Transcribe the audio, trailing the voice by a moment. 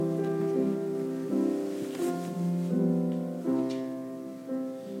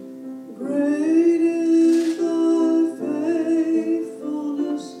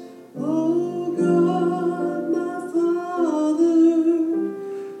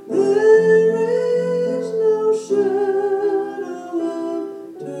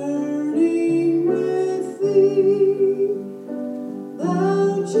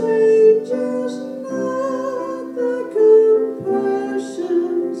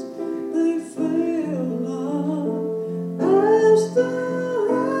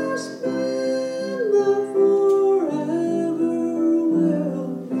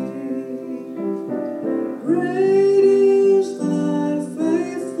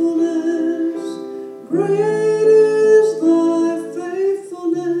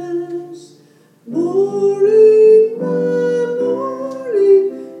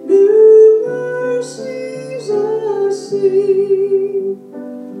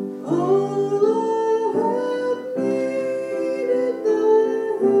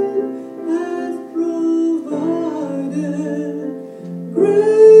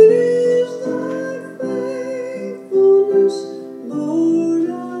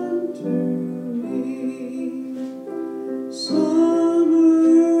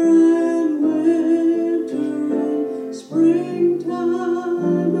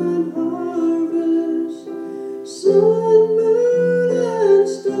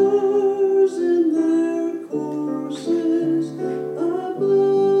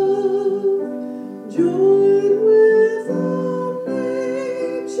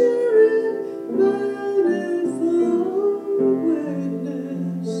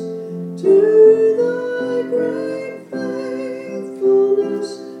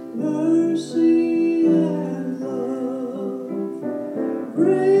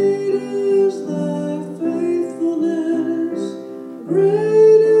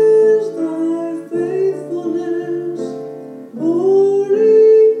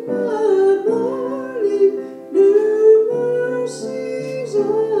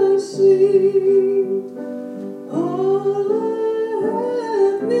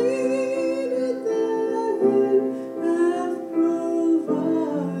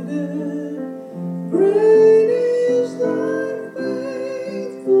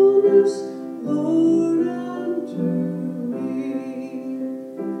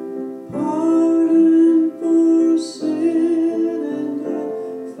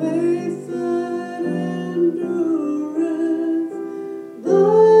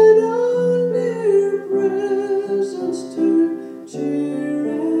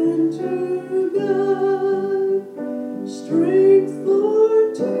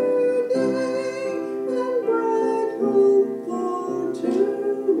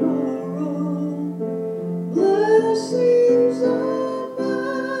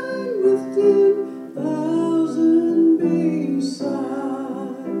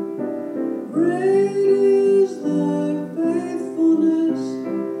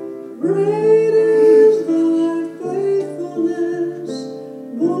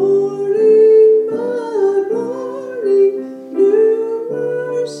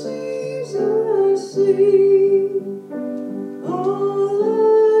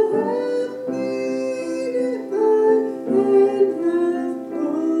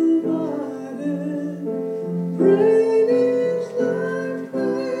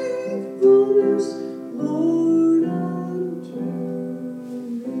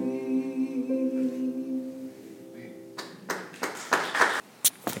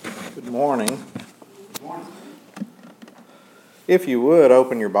If you would,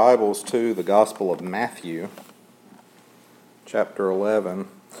 open your Bibles to the Gospel of Matthew, chapter 11.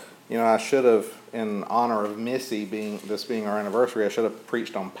 You know, I should have, in honor of Missy being our anniversary, I should have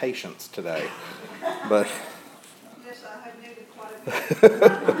preached on patience today. But yes, I have needed quite a bit.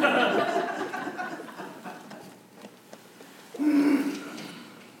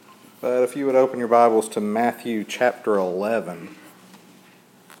 But if you would open your Bibles to Matthew chapter 11.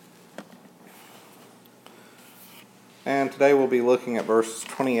 And today we'll be looking at verses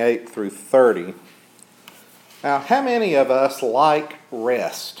 28 through 30. Now, how many of us like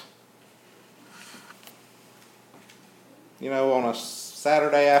rest? You know, on a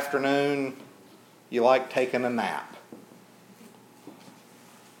Saturday afternoon, you like taking a nap.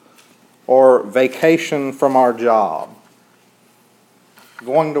 Or vacation from our job.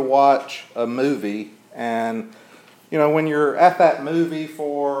 Going to watch a movie, and, you know, when you're at that movie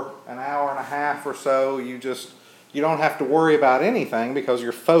for an hour and a half or so, you don't have to worry about anything because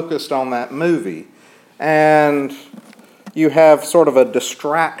you're focused on that movie. And you have sort of a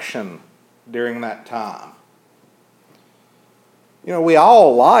distraction during that time. You know, we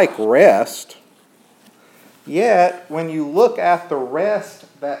all like rest. Yet, when you look at the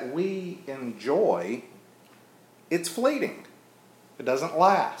rest that we enjoy, it's fleeting. It doesn't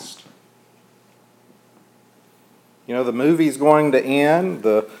last. You know, the movie's going to end,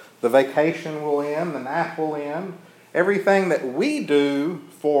 the vacation will end, the nap will end. Everything that we do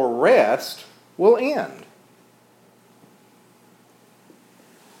for rest will end.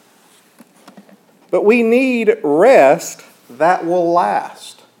 But we need rest that will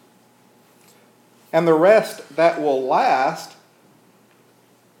last. And the rest that will last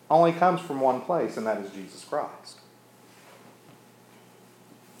only comes from one place, and that is Jesus Christ.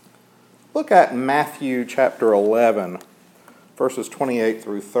 Look at Matthew chapter 11, verses 28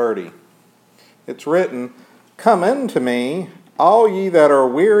 through 30. It's written, "Come unto me, all ye that are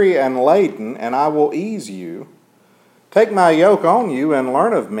weary and laden, and I will ease you. Take my yoke on you, and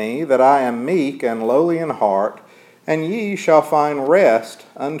learn of me, that I am meek and lowly in heart, and ye shall find rest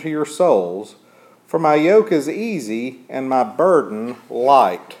unto your souls. For my yoke is easy, and my burden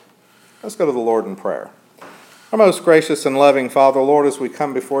light." Let's go to the Lord in prayer. Our most gracious and loving Father, Lord, as we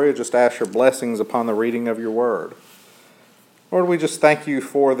come before you, just ask your blessings upon the reading of your word. Lord, we just thank you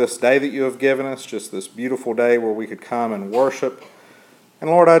for this day that you have given us, just this beautiful day where we could come and worship. And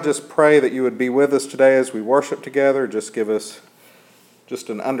Lord, I just pray that you would be with us today as we worship together. Just give us just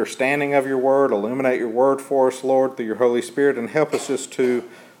an understanding of your word. Illuminate your word for us, Lord, through your Holy Spirit, and help us just to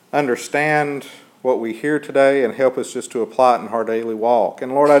understand what we hear today and help us just to apply it in our daily walk.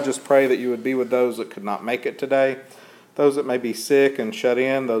 And Lord, I just pray that you would be with those that could not make it today, those that may be sick and shut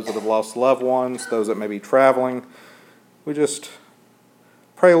in, those that have lost loved ones, those that may be traveling. We just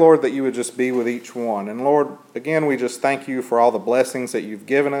Pray, Lord, that you would just be with each one. And Lord, again, we just thank you for all the blessings that you've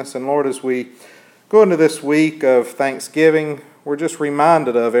given us. And Lord, as we go into this week of Thanksgiving, we're just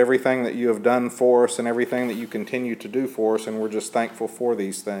reminded of everything that you have done for us and everything that you continue to do for us, and we're just thankful for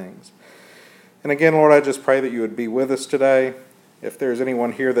these things. And again, Lord, I just pray that you would be with us today. If there's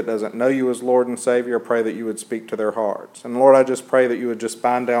anyone here that doesn't know you as Lord and Savior, I pray that you would speak to their hearts. And Lord, I just pray that you would just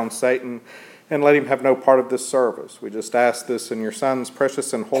bind down Satan and let him have no part of this service. We just ask this in your Son's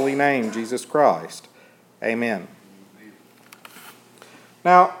precious and holy name, Jesus Christ. Amen.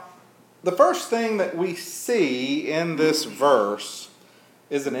 Now, the first thing that we see in this verse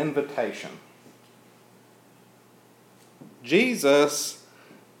is an invitation. Jesus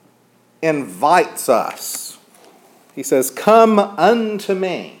invites us. He says, "Come unto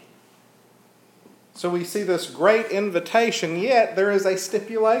me." So we see this great invitation, yet there is a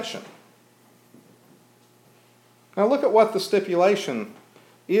stipulation. Now look at what the stipulation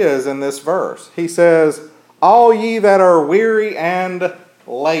is in this verse. He says, "All ye that are weary and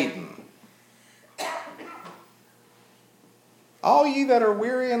laden." All ye that are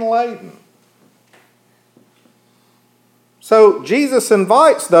weary and laden. So Jesus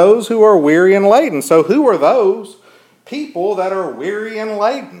invites those who are weary and laden. So who are those people that are weary and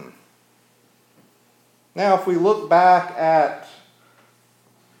laden? Now, if we look back at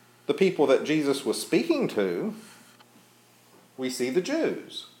the people that Jesus was speaking to, we see the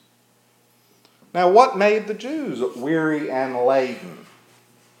Jews. Now, what made the Jews weary and laden?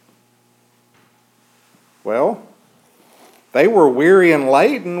 Well, they were weary and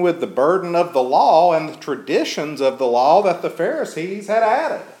laden with the burden of the law and the traditions of the law that the Pharisees had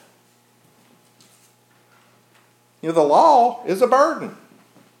added. You know, the law is a burden.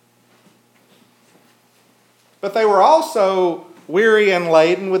 But they were also weary and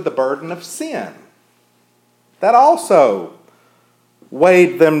laden with the burden of sin. That also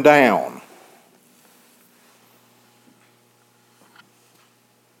weighed them down.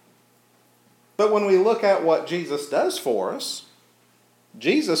 But when we look at what Jesus does for us,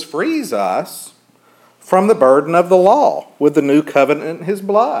 Jesus frees us from the burden of the law with the new covenant in his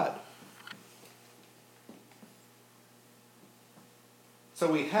blood.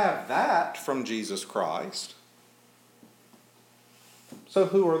 So we have that from Jesus Christ. So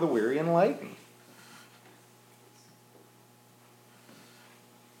who are the weary and laden?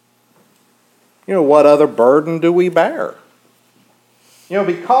 You know, what other burden do we bear? You know,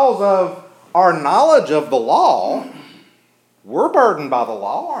 because of our knowledge of the law, we're burdened by the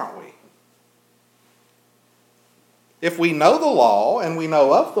law, aren't we? If we know the law and we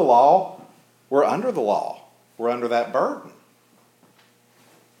know of the law, we're under the law. We're under that burden.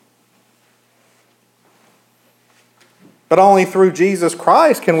 But only through Jesus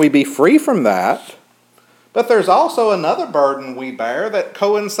Christ can we be free from that. But there's also another burden we bear that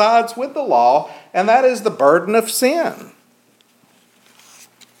coincides with the law, and that is the burden of sin.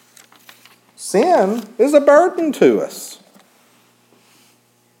 Sin is a burden to us.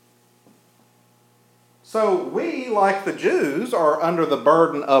 So we, like the Jews, are under the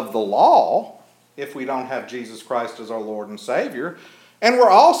burden of the law if we don't have Jesus Christ as our Lord and Savior, and we're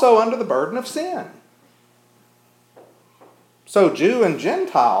also under the burden of sin. So Jew and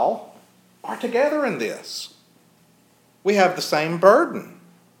Gentile are together in this. We have the same burden.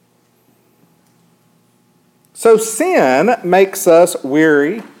 So sin makes us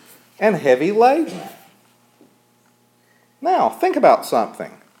weary and heavy laden. Now, think about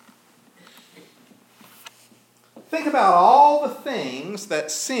something. Think about all the things that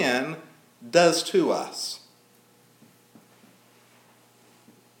sin does to us.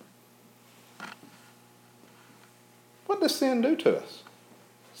 What does sin do to us?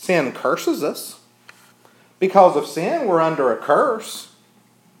 Sin curses us. Because of sin, we're under a curse.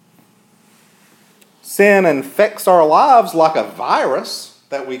 Sin infects our lives like a virus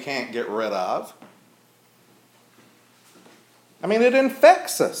that we can't get rid of. I mean, it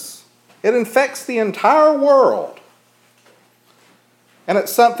infects us. It infects the entire world. And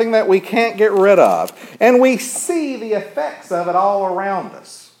it's something that we can't get rid of. And we see the effects of it all around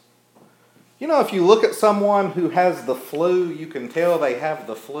us. You know, if you look at someone who has the flu, you can tell they have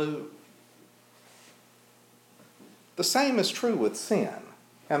the flu. The same is true with sin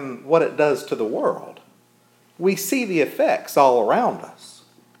and what it does to the world. We see the effects all around us.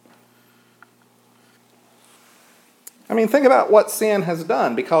 I mean, think about what sin has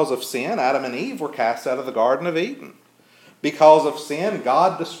done. Because of sin, Adam and Eve were cast out of the Garden of Eden. Because of sin,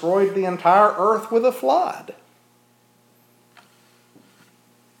 God destroyed the entire earth with a flood.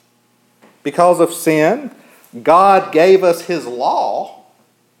 Because of sin, God gave us His law,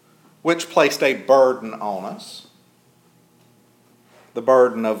 which placed a burden on us. the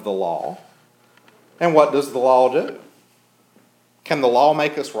burden of the law. And what does the law do? Can the law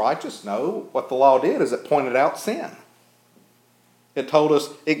make us righteous? No. What the law did is it pointed out sin. It told us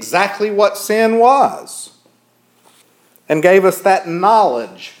exactly what sin was and gave us that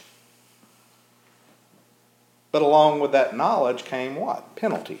knowledge. But along with that knowledge came what?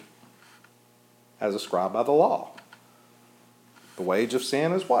 Penalty, as ascribed by the law. The wage of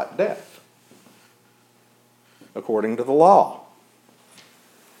sin is what? Death, according to the law.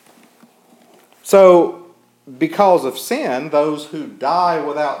 So, because of sin, those who die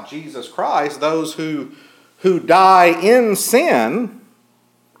without Jesus Christ, those who die in sin,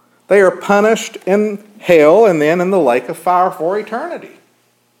 they are punished in hell and then in the lake of fire for eternity.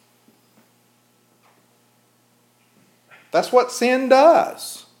 That's what sin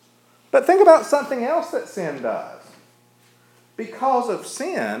does. But think about something else that sin does. Because of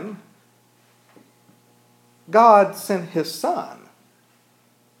sin, God sent His Son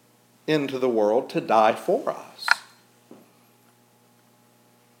into the world to die for us.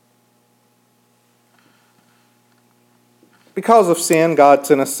 Because of sin, God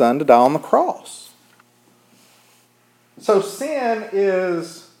sent His Son to die on the cross. So sin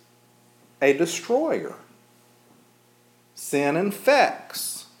is a destroyer. Sin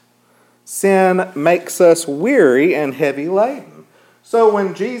infects. Sin makes us weary and heavy laden. So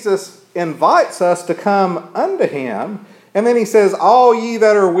when Jesus invites us to come unto Him, and then He says, all ye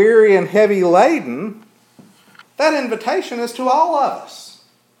that are weary and heavy laden, that invitation is to all of us.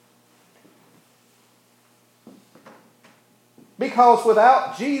 Because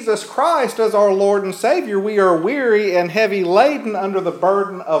without Jesus Christ as our Lord and Savior, we are weary and heavy laden under the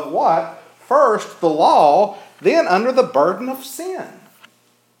burden of what? First, the law, then under the burden of sin.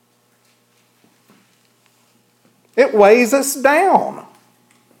 It weighs us down.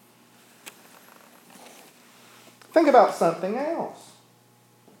 Think about something else.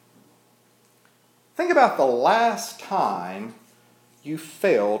 Think about the last time you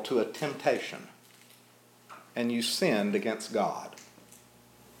fell to a temptation and you sinned against God.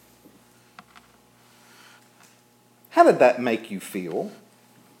 How did that make you feel?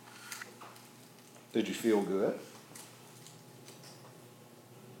 Did you feel good?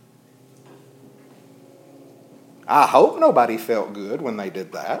 I hope nobody felt good when they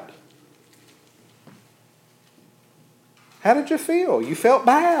did that. How did you feel? You felt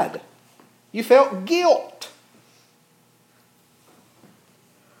bad. You felt guilt.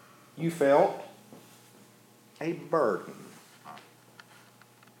 You felt a burden.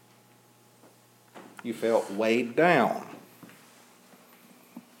 You felt weighed down.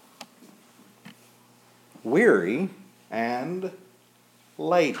 Weary and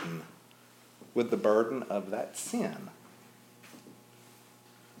laden with the burden of that sin.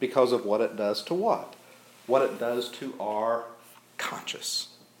 Because of what it does to what? What it does to our conscience.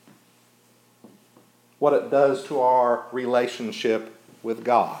 What it does to our relationship with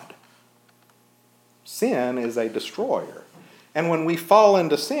God. Sin is a destroyer. And when we fall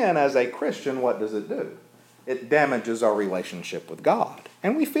into sin as a Christian, what does it do? It damages our relationship with God.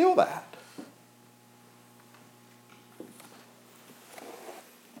 And we feel that.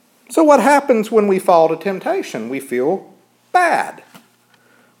 So what happens when we fall to temptation? We feel bad.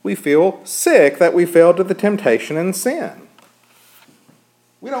 We feel sick that we fell to the temptation and sin.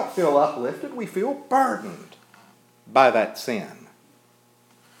 We don't feel uplifted. We feel burdened by that sin.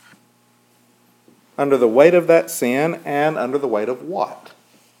 Under the weight of that sin and under the weight of what?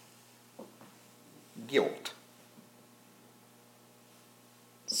 Guilt.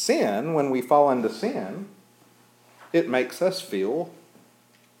 Sin, when we fall into sin, it makes us feel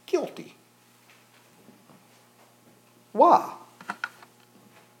guilty. Why?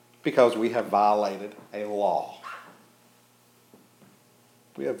 Because we have violated a law.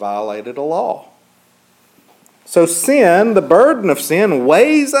 We have violated a law. So sin, the burden of sin,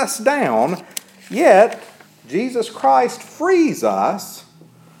 weighs us down, yet Jesus Christ frees us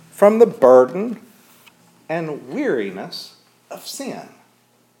from the burden and weariness of sin.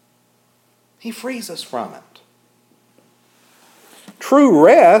 He frees us from it. True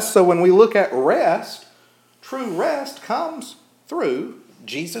rest, so when we look at rest, true rest comes through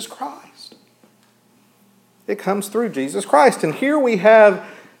Jesus Christ. It comes through Jesus Christ. And here we have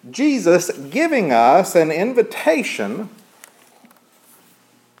Jesus giving us an invitation,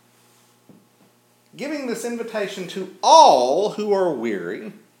 giving this invitation to all who are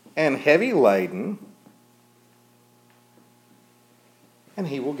weary and heavy laden, and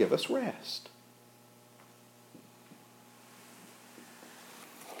He will give us rest.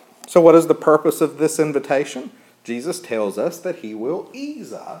 So what is the purpose of this invitation? Jesus tells us that He will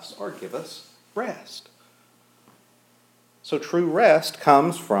ease us or give us rest. So true rest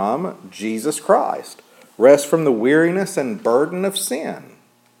comes from Jesus Christ. Rest from the weariness and burden of sin.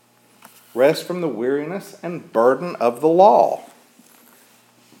 Rest from the weariness and burden of the law.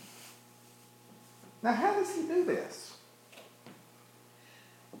 Now, how does he do this?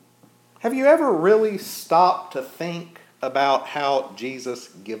 Have you ever really stopped to think about how Jesus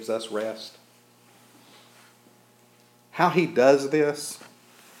gives us rest? How he does this?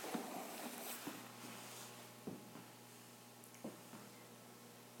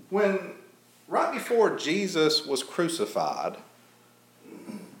 When right before Jesus was crucified,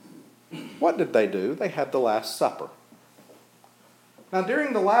 what did they do? They had the Last Supper. Now,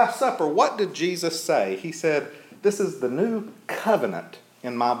 during the Last Supper, what did Jesus say? He said, "This is the new covenant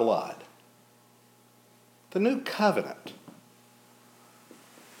in my blood." The new covenant.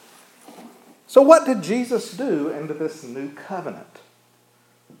 So what did Jesus do into this new covenant?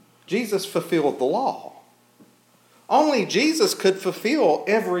 Jesus fulfilled the law. Only Jesus could fulfill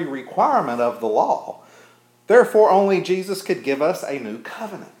every requirement of the law. Therefore, only Jesus could give us a new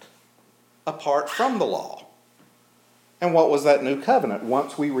covenant apart from the law. And what was that new covenant?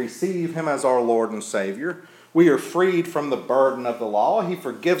 Once we receive him as our Lord and Savior, we are freed from the burden of the law. He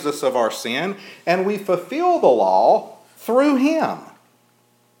forgives us of our sin, and we fulfill the law through him.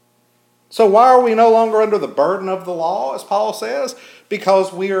 So why are we no longer under the burden of the law, as Paul says?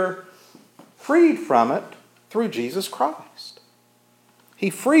 Because we are freed from it through Jesus Christ. He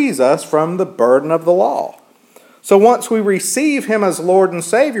frees us from the burden of the law. So once we receive him as Lord and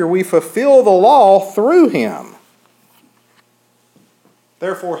Savior, we fulfill the law through him.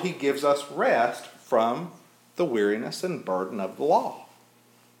 Therefore, he gives us rest from the weariness and burden of the law.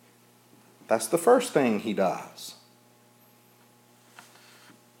 That's the first thing he does.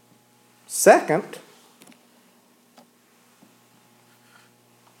 Second,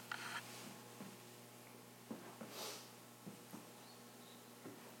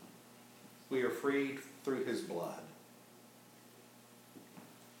 we are freed through his blood.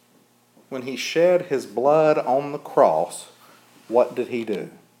 When he shed his blood on the cross, what did he do?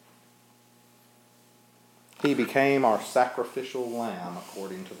 He became our sacrificial lamb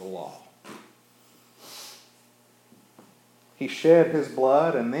according to the law. He shed his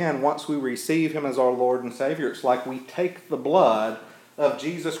blood, and then once we receive him as our Lord and Savior, it's like we take the blood of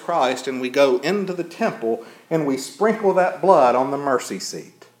Jesus Christ and we go into the temple and we sprinkle that blood on the mercy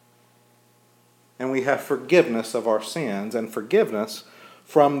seat. And we have forgiveness of our sins and forgiveness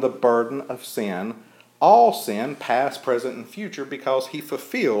from the burden of sin, all sin, past, present, and future, because he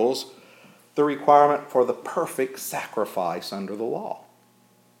fulfills the requirement for the perfect sacrifice under the law.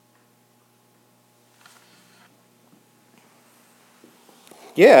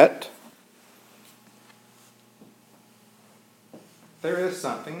 Yet, there is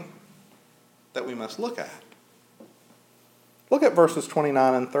something that we must look at. Look at verses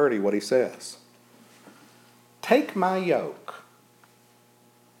 29 and 30, what he says. Take my yoke.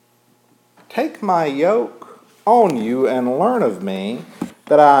 Take my yoke on you and learn of me,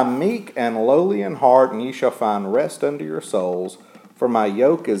 that I am meek and lowly in heart, and ye shall find rest unto your souls. For my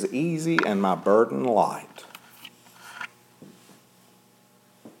yoke is easy and my burden light.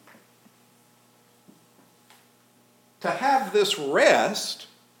 To have this rest,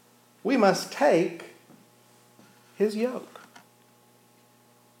 we must take his yoke.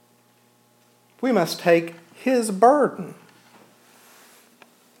 We must take his burden.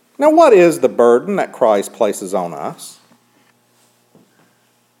 Now, what is the burden that Christ places on us?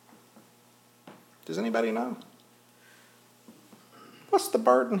 Does anybody know? What's the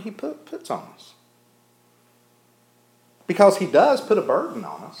burden he puts on us? Because he does put a burden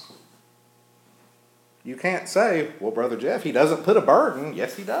on us. You can't say, well, Brother Jeff, he doesn't put a burden.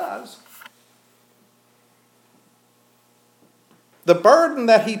 Yes, he does. The burden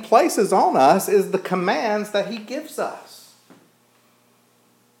that he places on us is the commands that he gives us.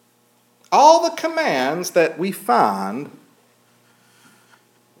 All the commands that we find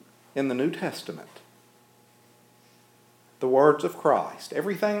in the New Testament. The words of Christ.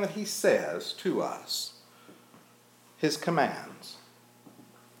 Everything that he says to us. His commands.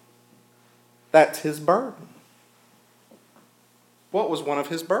 That's his burden. What was one of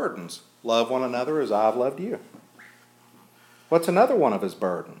his burdens? Love one another as I have loved you. What's another one of his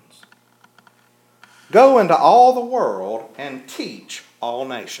burdens? Go into all the world and teach all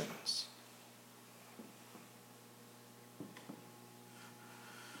nations.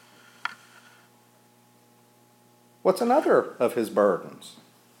 What's another of his burdens?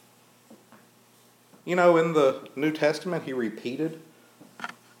 You know, in the New Testament, he repeated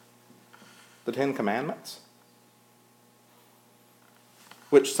the Ten Commandments,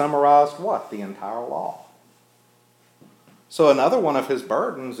 which summarized what? The entire law. So another one of his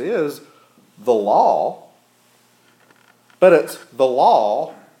burdens is the law, but it's the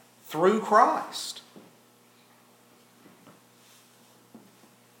law through Christ.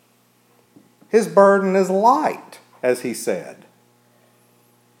 His burden is light, as he said,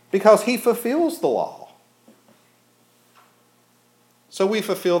 because he fulfills the law. So we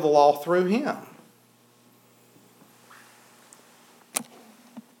fulfill the law through him.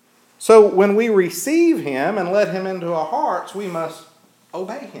 So when we receive him and let him into our hearts, we must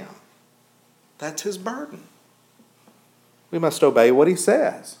obey him. That's his burden. We must obey what he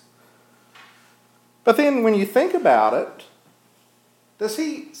says. But then when you think about it, does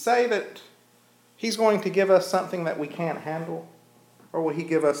he say that he's going to give us something that we can't handle? Or will he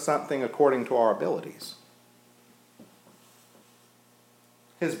give us something according to our abilities?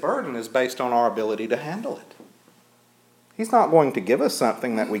 His burden is based on our ability to handle it. He's not going to give us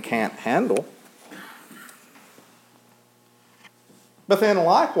something that we can't handle. But then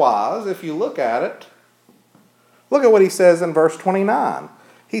likewise, if you look at it, look at what he says in verse 29.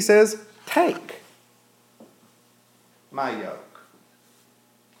 He says, take my yoke.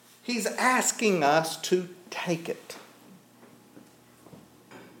 He's asking us to take it.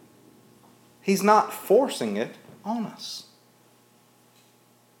 He's not forcing it on us.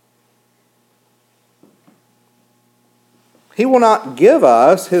 He will not give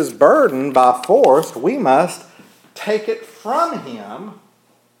us his burden by force. We must take it from him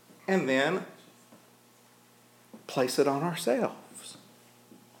and then place it on ourselves.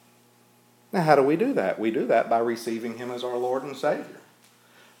 Now, how do we do that? We do that by receiving him as our Lord and Savior.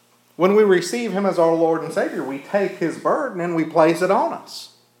 When we receive him as our Lord and Savior, we take his burden and we place it on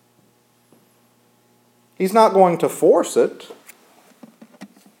us. He's not going to force it.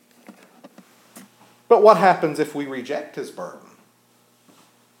 But what happens if we reject his burden?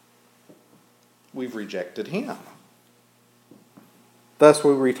 We've rejected him. Thus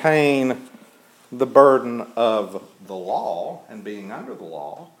we retain the burden of the law and being under the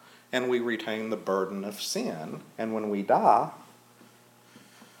law, and we retain the burden of sin. And when we die,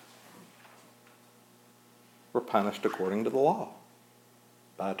 we're punished according to the law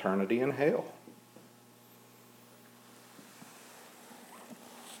by eternity in hell.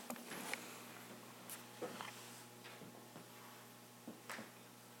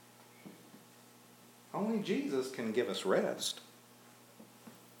 Only Jesus can give us rest.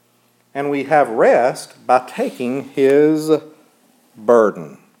 And we have rest by taking his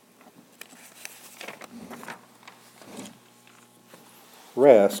burden.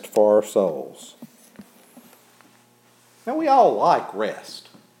 Rest for our souls. Now, we all like rest.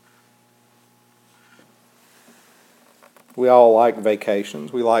 We all like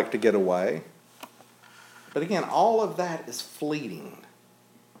vacations. We like to get away. But again, all of that is fleeting.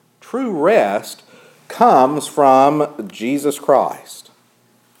 True rest comes from Jesus Christ.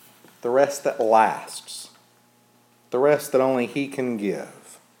 The rest that lasts. The rest that only he can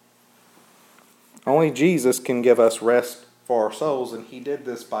give. Only Jesus can give us rest for our souls, and he did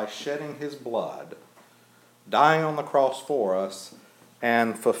this by shedding his blood, dying on the cross for us,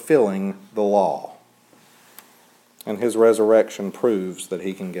 and fulfilling the law. And his resurrection proves that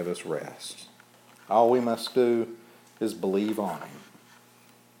he can give us rest. All we must do is believe on him,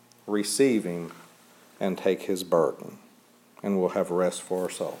 receive him, and take his burden, and we'll have rest for our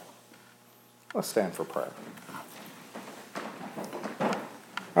soul. Let's stand for prayer.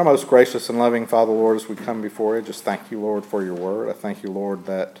 Our most gracious and loving Father, Lord, as we come before you, just thank you, Lord, for your word. I thank you, Lord,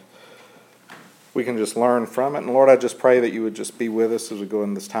 that we can just learn from it. And Lord, I just pray that you would just be with us as we go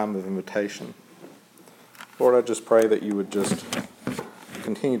in this time of invitation. Lord, I just pray that you would just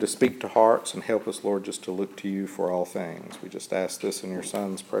continue to speak to hearts and help us, Lord, just to look to you for all things. We just ask this in your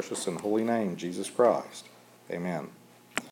Son's precious and holy name, Jesus Christ. Amen.